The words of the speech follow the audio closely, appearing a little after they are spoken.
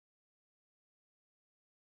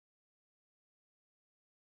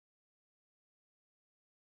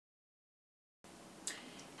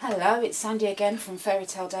Hello, it's Sandy again from Fairy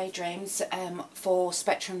Tale Daydreams for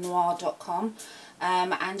SpectrumNoir.com,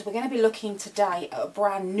 and we're going to be looking today at a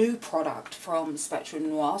brand new product from Spectrum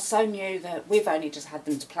Noir, so new that we've only just had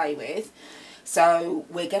them to play with. So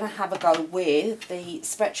we're going to have a go with the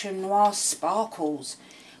Spectrum Noir Sparkles,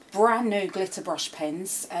 brand new glitter brush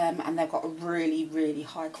pens, and they've got a really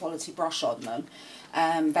high quality brush on them.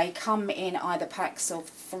 They come in either packs of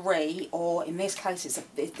 3, or in this case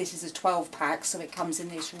this is a 12 pack, so it comes in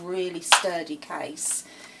this really sturdy case,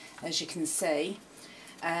 as you can see,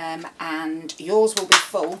 and yours will be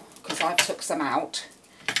full because I've took some out,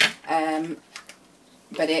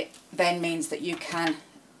 but it then means that you can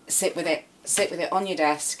sit with it on your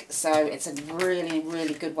desk, so it's a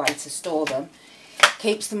really good way to store them.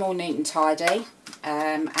 Keeps them all neat and tidy,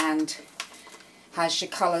 and has your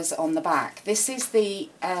colours on the back. This is the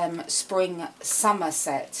spring summer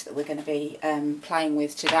set that we're going to be playing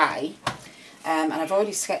with today, and I've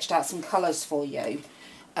already sketched out some colours for you.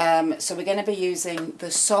 So we're going to be using the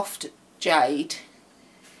soft jade,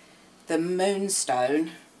 the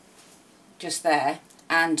moonstone just there,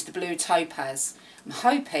 and the blue topaz. I'm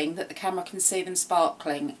hoping that the camera can see them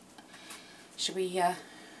sparkling. Should we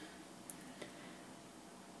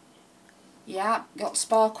yeah, got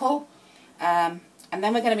sparkle. And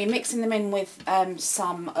then we're going to be mixing them in with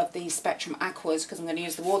some of the Spectrum Aquas, because I'm going to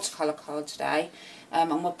use the watercolour card today.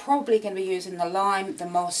 And we're probably going to be using the lime, the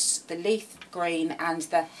moss, the leaf green and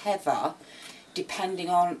the heather, depending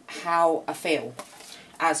on how I feel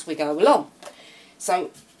as we go along.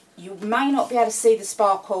 So you may not be able to see the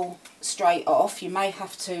sparkle straight off. You may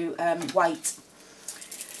have to wait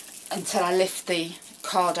until I lift the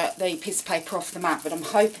card, the piece of paper off the mat, but I'm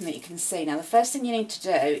hoping that you can see. Now the first thing you need to do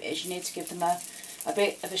is you need to give them a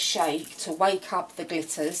bit of a shake to wake up the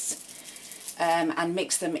glitters, and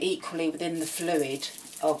mix them equally within the fluid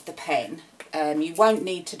of the pen. You won't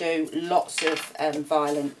need to do lots of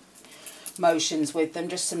violent motions with them,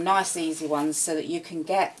 just some nice easy ones so that you can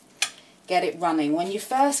get it running. When you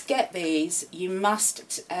first get these, you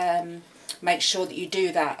must make sure that you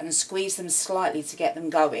do that and squeeze them slightly to get them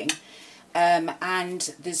going. And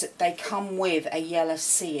they come with a yellow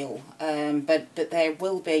seal, but there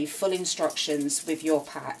will be full instructions with your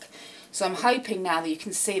pack. So I'm hoping now that you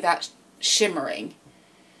can see that shimmering.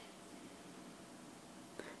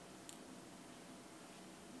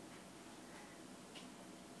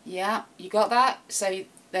 Yeah, you got that? So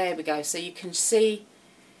there we go. So you can see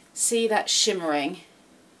that shimmering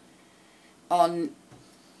on.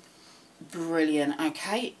 Brilliant.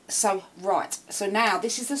 Okay, so right, so now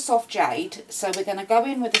this is the soft jade, so we're going to go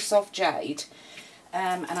in with the soft jade,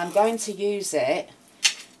 and I'm going to use it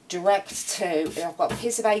direct to, I've got a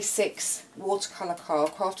piece of A6 watercolour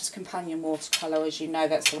card, Crafter's Companion watercolour, as you know,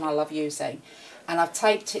 that's the one I love using, and I've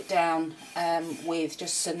taped it down with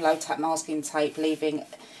just some low tap masking tape, leaving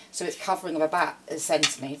so it's covering of about a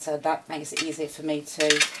centimetre. That makes it easier for me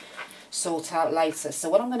to sort out later. So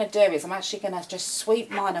what I'm going to do is I'm actually going to just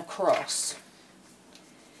sweep mine across,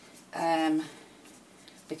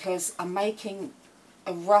 because I'm making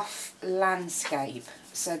a rough landscape.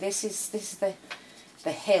 So this is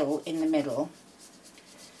the hill in the middle,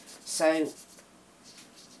 so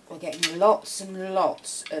we're getting lots and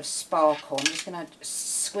lots of sparkle. I'm just going to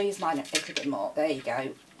squeeze mine a little bit more. There you go.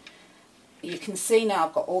 You can see now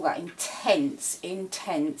I've got all that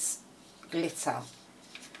intense glitter.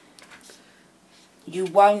 You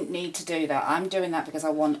won't need to do that. I'm doing that because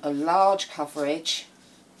I want a large coverage,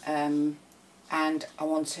 and I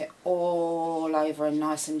want it all over and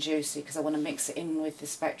nice and juicy, because I want to mix it in with the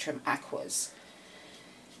Spectrum Aquas.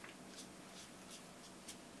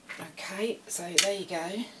 Okay, so there you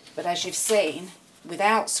go. But as you've seen,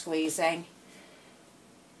 without squeezing,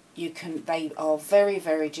 they are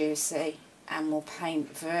very juicy and will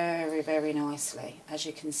paint very nicely, as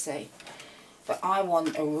you can see. But I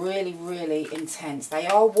want a really intense. They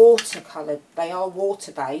are watercoloured, they are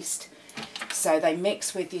water based, so they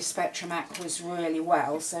mix with your Spectrum Aquas really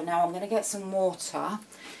well. So now I'm going to get some water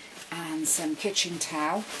and some kitchen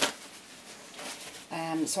towel.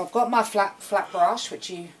 So I've got my flat brush,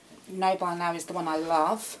 which you know by now is the one I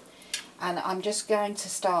love, and I'm just going to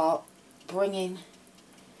start bringing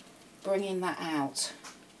that out.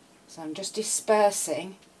 So I'm just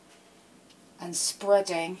dispersing and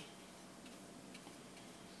spreading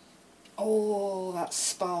all that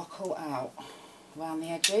sparkle out around the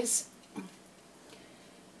edges.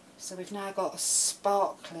 So we've now got a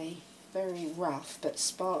sparkly, very rough but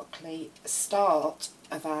sparkly start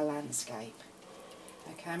of our landscape.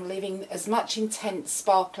 Okay, I'm leaving as much intense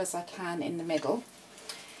sparkle as I can in the middle,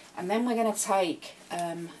 and then we're going to take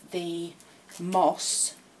the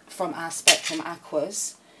moss from our Spectrum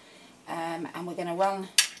Aquas, and we're going to run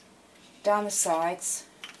down the sides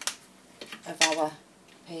of our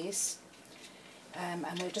piece, and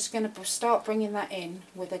we're just going to start bringing that in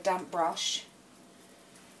with a damp brush.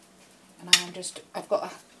 And I've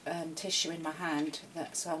got a tissue in my hand,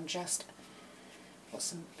 so I'm just got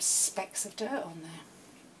some specks of dirt on there.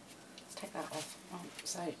 Let's take that off.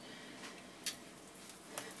 So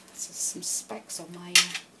some specks on my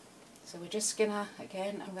so we're just gonna,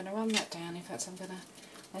 again, I'm gonna run that down. In fact,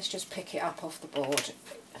 let's just pick it up off the board.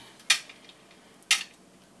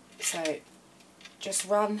 So just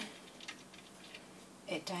run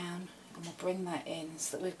it down, and we'll bring that in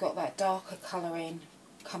so that we've got that darker colour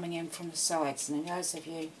coming in from the sides. And those of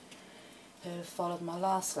you who have followed my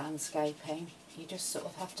last landscaping, you just sort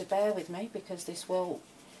of have to bear with me, because this will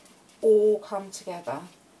all come together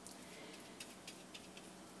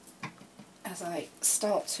as I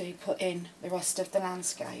start to put in the rest of the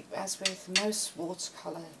landscape. As with most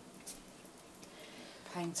watercolour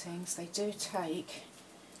paintings, they do take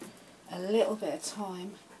a little bit of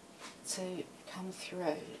time to come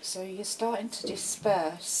through. So you're starting to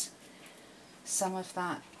disperse some of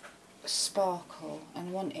that sparkle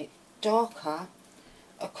and want it darker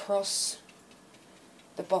across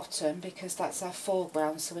the bottom, because that's our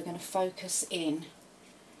foreground, so we're going to focus in.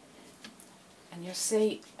 And you'll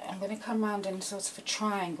see I'm going to come round in sort of a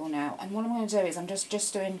triangle now, and what I'm going to do is I'm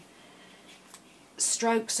just doing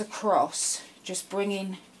strokes across, just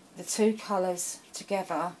bringing the two colours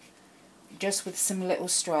together just with some little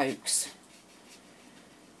strokes.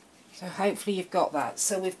 So hopefully you've got that.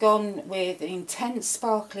 So we've gone with an intense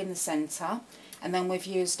sparkle in the centre, and then we've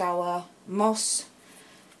used our moss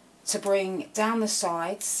to bring down the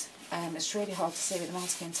sides. It's really hard to see with the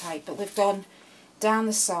masking tape, but we've gone down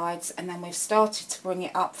the sides, and then we've started to bring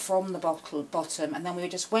it up from the bottom, and then we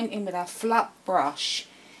just went in with our flat brush,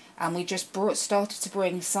 and we just started to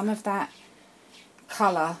bring some of that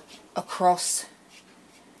colour across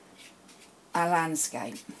our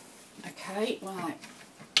landscape. Okay, right.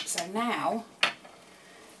 So now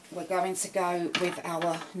we're going to go with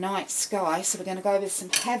our night sky. So we're going to go with some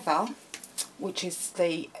heather, which is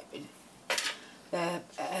a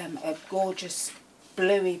gorgeous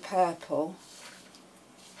bluey purple,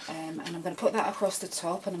 and I'm going to put that across the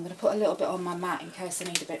top, and I'm going to put a little bit on my mat in case I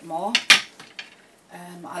need a bit more.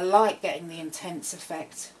 I like getting the intense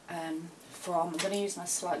effect I'm going to use my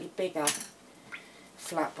slightly bigger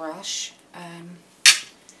flat brush.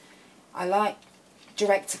 I like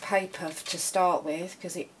direct to paper to start with,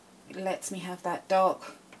 because it lets me have that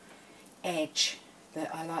dark edge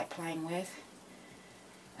that I like playing with,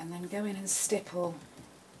 and then go in and stipple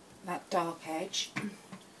that dark edge,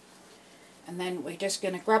 and then we're just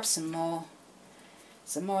going to grab some more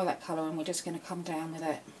of that colour, and we're just going to come down with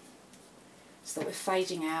it so that we're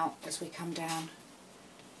fading out as we come down.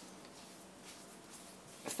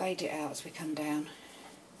 Fade it out as we come down,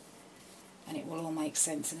 and it will all make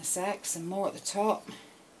sense in a sec. Some more at the top,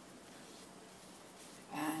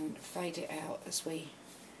 and fade it out as we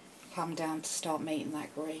come down to start meeting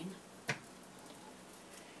that green.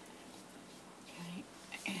 Okay,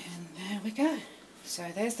 and there we go. So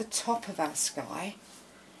there's the top of our sky,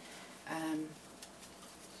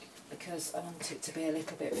 because I want it to be a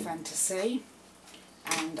little bit fantasy,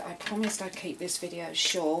 and I promised I'd keep this video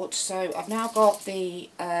short. So I've now got the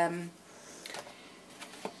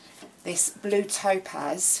this blue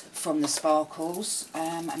topaz from the sparkles,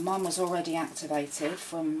 and mine was already activated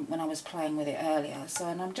from when I was playing with it earlier. So,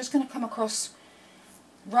 and I'm just going to come across,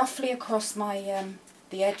 roughly across my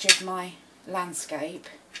the edge of my landscape,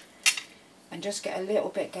 and just get a little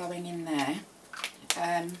bit going in there,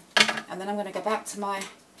 and then I'm going to go back to my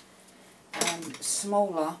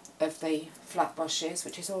smaller of the flat brushes,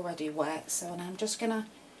 which is already wet. So, and I'm just gonna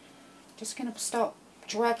start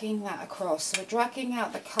dragging that across. So we're dragging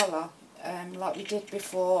out the colour like we did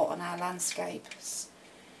before on our landscapes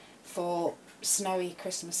for snowy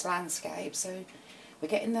Christmas landscape. So we're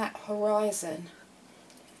getting that horizon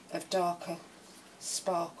of darker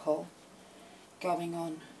sparkle going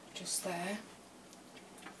on just there.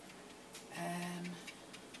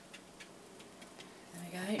 There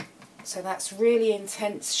we go. So that's really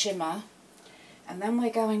intense shimmer, and then we're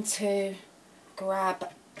going to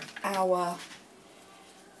grab our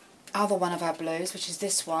other one of our blues, which is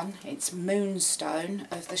this one. It's Moonstone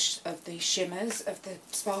of the shimmers, of the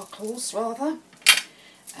sparkles rather,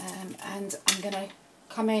 and I'm going to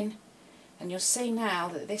come in, and you'll see now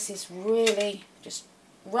that this is really just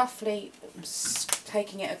roughly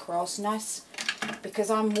taking it across nice, because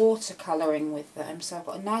I'm watercolouring with them. So I've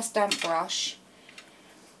got a nice damp brush,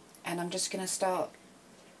 and I'm just going to start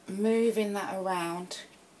moving that around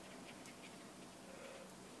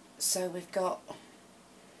So we've got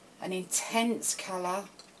an intense colour,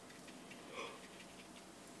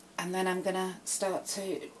 and then I'm going to start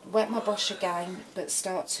to wet my brush again, but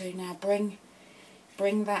start to now bring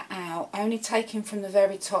that out, only taking from the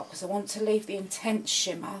very top because I want to leave the intense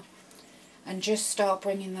shimmer, and just start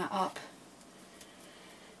bringing that up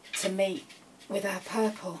to meet with our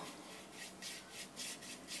purple.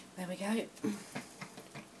 There we go.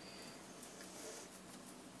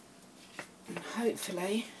 And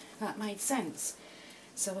hopefully that made sense.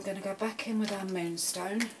 So we're going to go back in with our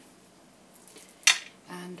moonstone,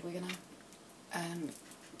 and we're going to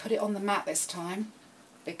put it on the mat this time,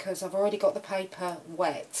 because I've already got the paper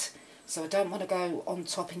wet, so I don't want to go on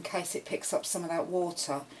top in case it picks up some of that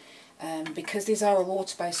water. Because these are a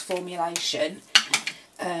water-based formulation,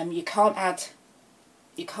 you can't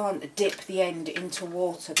dip the end into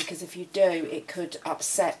water, because if you do, it could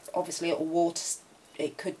upset, obviously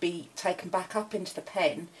it could be taken back up into the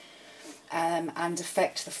pen and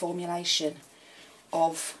affect the formulation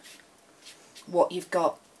of what you've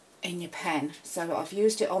got in your pen. So I've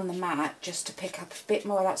used it on the mat just to pick up a bit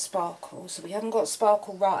more of that sparkle. So we haven't got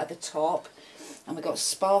sparkle right at the top, and we've got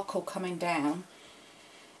sparkle coming down,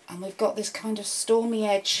 and we've got this kind of stormy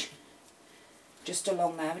edge just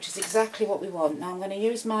along there, which is exactly what we want. Now I'm going to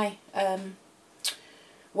use my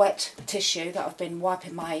wet tissue that I've been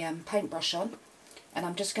wiping my paintbrush on, and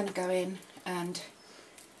I'm just going to go in and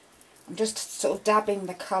I'm just sort of dabbing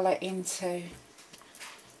the colour into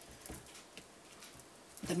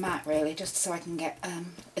the mat, really, just so I can get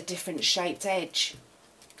a different shaped edge.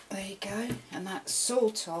 There you go, and that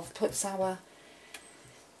sort of puts our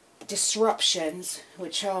disruptions,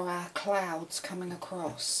 which are our clouds coming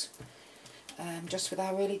across, just with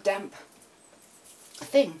our really damp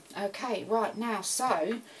thing. Okay, right, now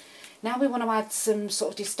we want to add some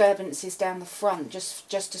sort of disturbances down the front, just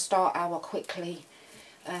to start our quickly,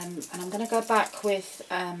 and I'm going to go back with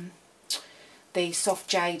the soft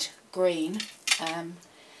jade green,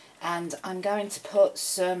 and I'm going to put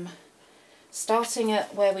some, starting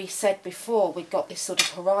at where we said before we've got this sort of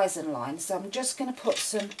horizon line, so I'm just going to put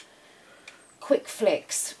some quick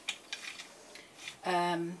flicks,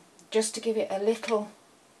 just to give it a little.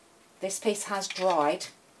 This piece has dried,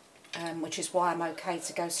 which is why I'm okay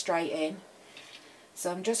to go straight in.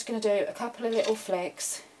 So I'm just going to do a couple of little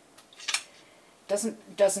flicks.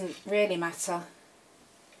 Doesn't really matter.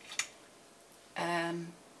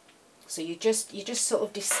 So you're just sort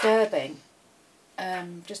of disturbing,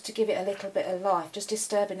 just to give it a little bit of life, just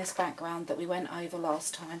disturbing this background that we went over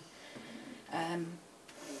last time.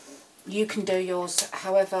 You can do yours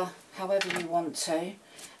however you want to,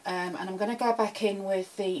 and I'm going to go back in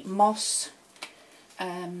with the Moss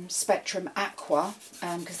Spectrum Aqua,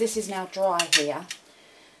 because this is now dry here.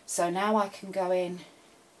 So now I can go in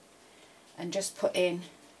and just put in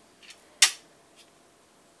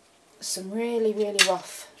some really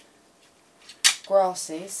rough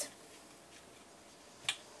grasses,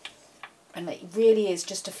 and it really is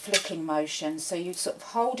just a flicking motion, so you sort of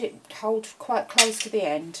hold quite close to the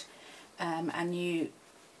end, and you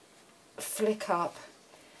flick up,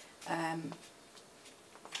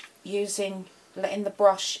 letting the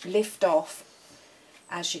brush lift off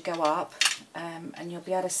as you go up, and you'll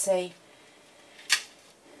be able to see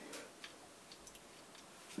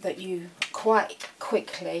that you quite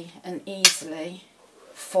quickly and easily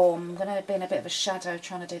form. I'm going to be in a bit of a shadow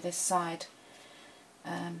trying to do this side,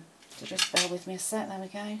 so just bear with me a sec. There we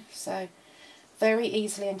go. So very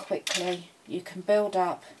easily and quickly you can build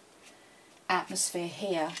up atmosphere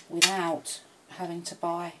here without having to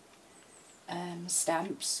buy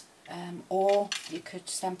stamps, or you could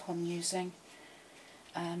stamp on using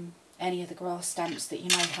any of the grass stamps that you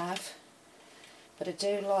may have, but I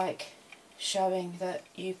do like showing that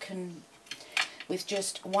you can, with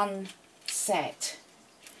just one set,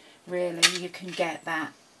 really you can get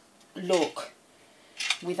that look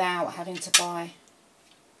without having to buy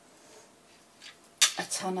a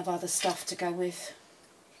ton of other stuff to go with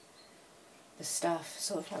the stuff.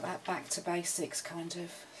 Sort of like that back to basics kind of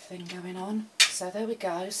thing going on. So there we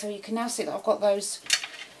go. So you can now see that I've got those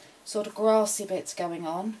sort of grassy bits going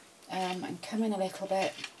on, and come in a little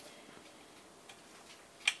bit,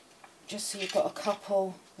 just so you've got a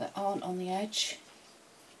couple that aren't on the edge,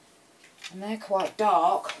 and they're quite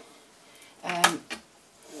dark.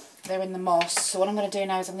 They're in the moss. So what I'm going to do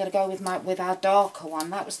now is I'm going to go with our darker one.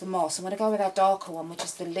 That was the moss. I'm going to go with our darker one, which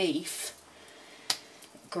is the leaf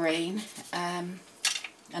green. And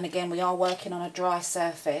again, we are working on a dry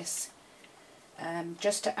surface,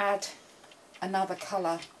 just to add another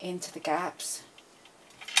colour into the gaps,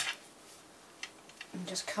 and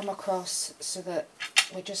just come across so that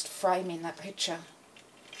we're just framing that picture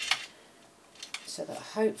so that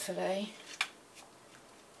hopefully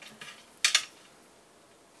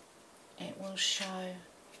it will show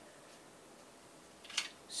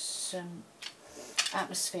some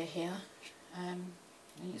atmosphere here. And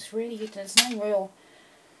it's really, there's no real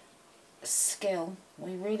skill,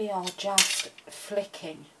 we really are just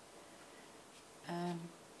flicking,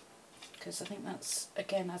 because I think that's,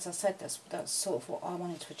 again, as I said, that's sort of what I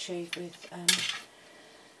wanted to achieve with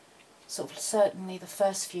sort of certainly the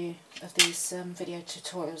first few of these video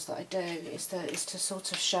tutorials that I do, is to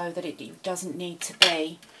sort of show that it doesn't need to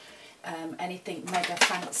be anything mega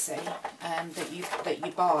fancy that you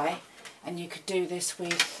buy, and you could do this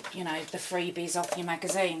with, you know, the freebies off your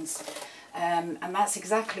magazines. And that's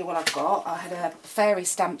exactly what I've got. I had a fairy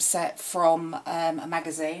stamp set from a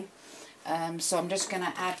magazine, so I'm just going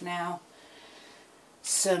to add now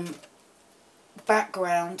some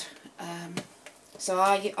background. So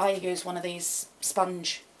I use one of these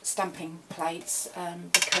sponge stamping plates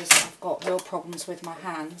because I've got real problems with my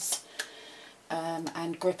hands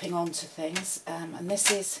and gripping onto things, and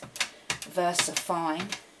this is Versa Fine,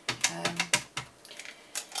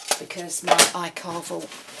 because my iCarvel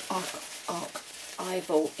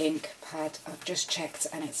ink pad, I've just checked,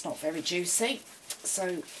 and it's not very juicy.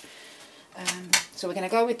 So so we're going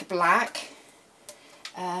to go with the black,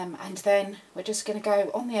 and then we're just going to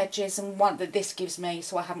go on the edges, and one that this gives me,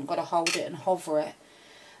 so I haven't got to hold it and hover it,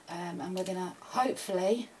 and we're going to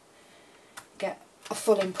hopefully get a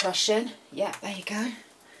full impression. Yeah, there you go.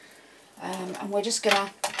 And we're just going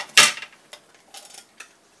to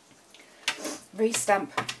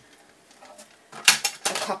re-stamp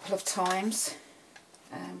a couple of times,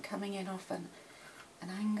 coming in off an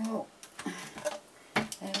angle. There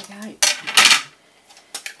we go.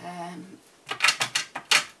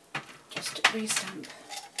 Just re-stamp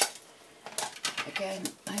again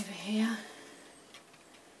over here.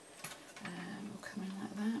 We'll come in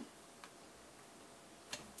like that.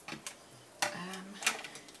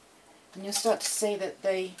 And you'll start to see that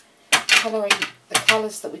the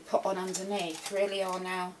colours that we put on underneath really are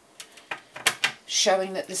now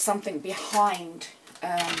showing that there's something behind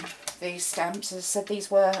these stamps. As I said,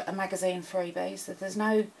 these were a magazine freebie, so there's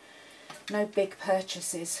no big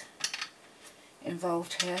purchases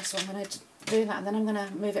involved here. So I'm going to do that, and then I'm going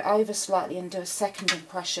to move it over slightly and do a second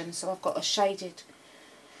impression. So I've got a shaded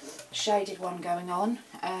one going on,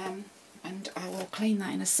 and I will clean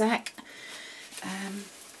that in a sec.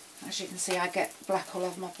 As you can see, I get black all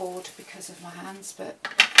over my board because of my hands, but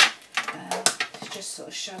it's just sort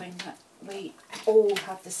of showing that we all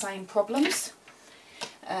have the same problems.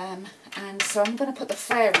 And so I'm going to put the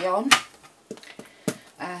fairy on.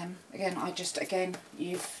 Again,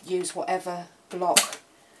 you use whatever block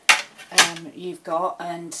you've got,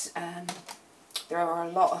 and there are a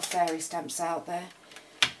lot of fairy stamps out there,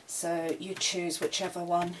 so you choose whichever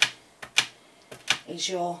one is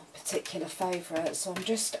your particular favourite. So I'm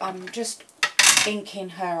just inking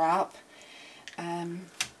her up, and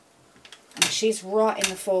she's right in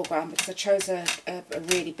the foreground because I chose a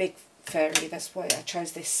really big fairy. That's why I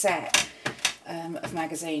chose this set of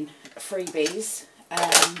magazine freebies,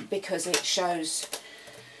 because it shows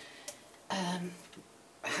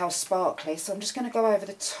how sparkly. So I'm just going to go over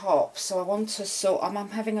the top. So I want to I'm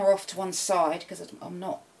having her off to one side because I'm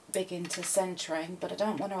not big into centering, but I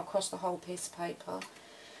don't want her across the whole piece of paper.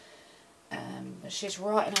 But she's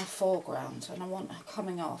right in our foreground, and I want her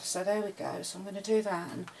coming off. So there we go. So I'm going to do that.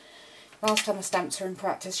 And last time I stamped her in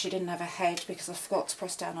practice, she didn't have a head because I forgot to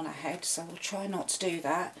press down on her head. So we'll try not to do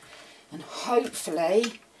that. And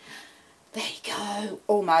hopefully, there you go.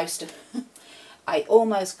 Almost. I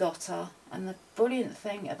almost got her. And the brilliant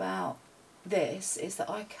thing about this is that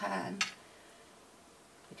I can,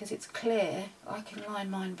 because it's clear, I can line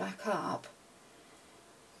mine back up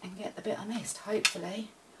and get the bit I missed, hopefully.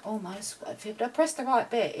 Almost. If I pressed the right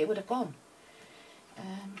bit, it would have gone.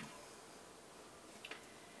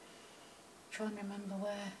 Try and remember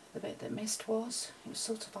where the bit that missed was. It was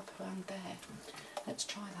sort of up around there. Let's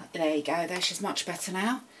try that. There you go. There, she's much better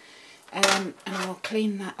now. And I'll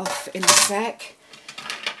clean that off in a sec.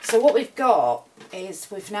 So what we've got is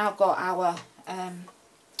we've now got our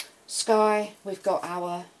sky. We've got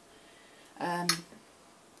our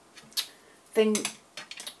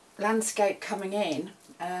landscape coming in.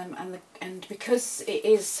 And because it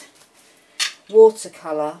is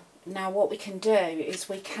watercolour, now what we can do is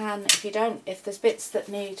we can, if there's bits that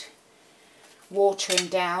need watering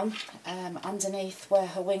down underneath where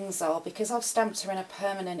her wings are, because I've stamped her in a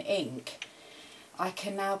permanent ink, I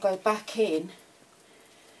can now go back in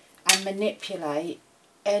and manipulate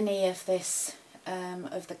any of this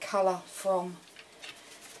of the colour from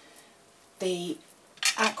the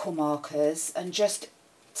aqua markers and just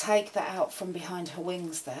take that out from behind her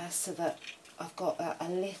wings there, so that I've got that a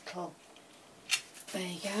little, there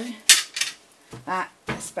you go,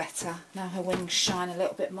 that's better. Now her wings shine a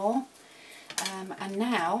little bit more. And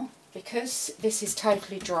now, because this is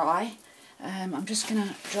totally dry, I'm just going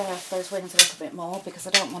to dry off those wings a little bit more, because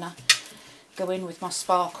I don't want to go in with my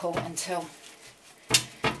sparkle until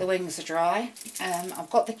the wings are dry. I've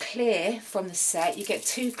got the clear from the set. You get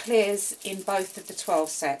 2 clears in both of the 12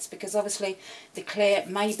 sets, because obviously the clear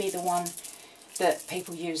may be the one that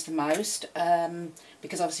people use the most,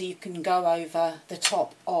 because obviously you can go over the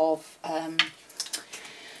top of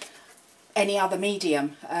any other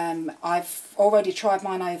medium. I've already tried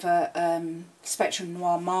mine over Spectrum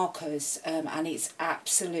Noir markers, and it's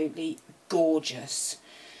absolutely gorgeous.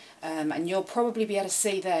 And you'll probably be able to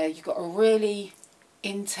see there, you've got a really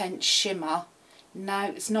intense shimmer. No,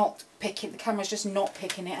 it's not picking, the camera's just not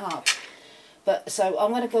picking it up. But so I'm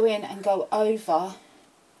going to go in and go over,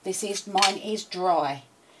 mine is dry.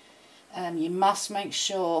 You must make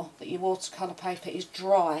sure that your watercolour paper is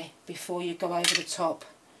dry before you go over the top,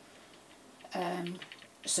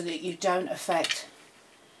 so that you don't affect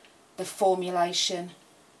the formulation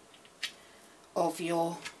of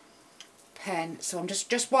your pen. So I'm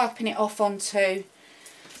just wiping it off onto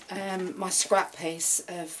my scrap piece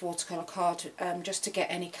of watercolour card, just to get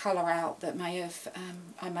any colour out that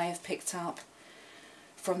I may have picked up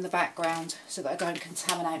from the background, so that I don't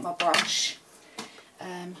contaminate my brush.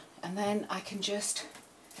 And then I can just,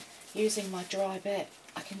 using my dry bit,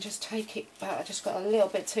 I can just take it back. I just got a little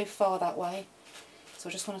bit too far that way, so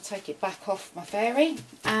I just want to take it back off my fairy,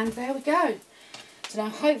 and there we go. So now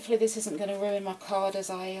hopefully this isn't going to ruin my card as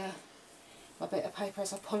my bit of paper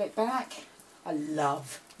as I pull it back. I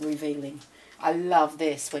love revealing. I love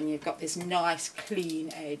this when you've got this nice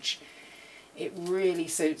clean edge. It really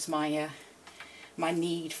suits my my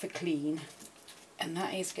need for clean, and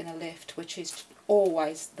that is going to lift, which is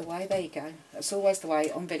always the way. There you go. That's always the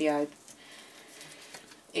way on video.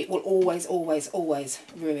 It will always, always, always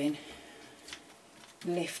ruin,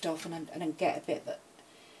 lift off, and get a bit that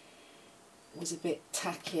was a bit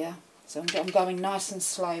tackier. So I'm going nice and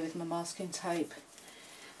slow with my masking tape,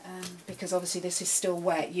 because obviously this is still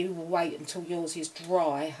wet. You will wait until yours is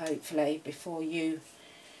dry, hopefully, before you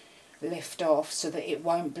lift off, so that it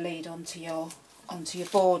won't bleed onto your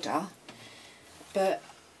border. But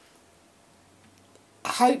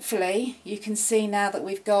hopefully you can see now that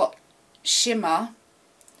we've got shimmer,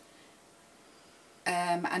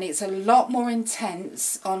 and it's a lot more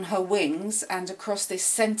intense on her wings and across this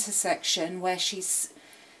centre section where she's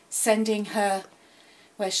sending her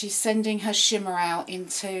shimmer out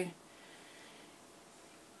into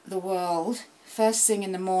the world first thing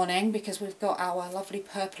in the morning, because we've got our lovely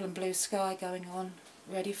purple and blue sky going on,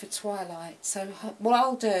 ready for twilight. So what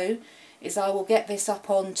I'll do is I will get this up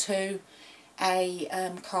onto a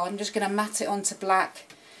card. I'm just going to mat it onto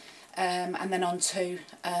black, and then onto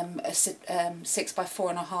a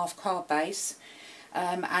 6x4.5 card base,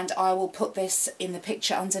 and I will put this in the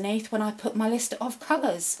picture underneath when I put my list of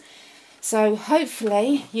colours. So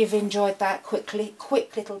hopefully you've enjoyed that quick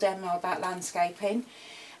little demo about landscaping,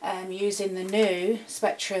 using the new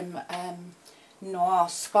Spectrum Noir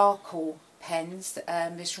Sparkle pens,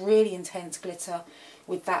 this really intense glitter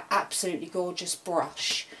with that absolutely gorgeous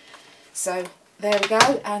brush. So there we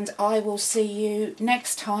go, and I will see you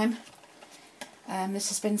next time. This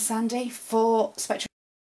has been Sandy for Spectrum.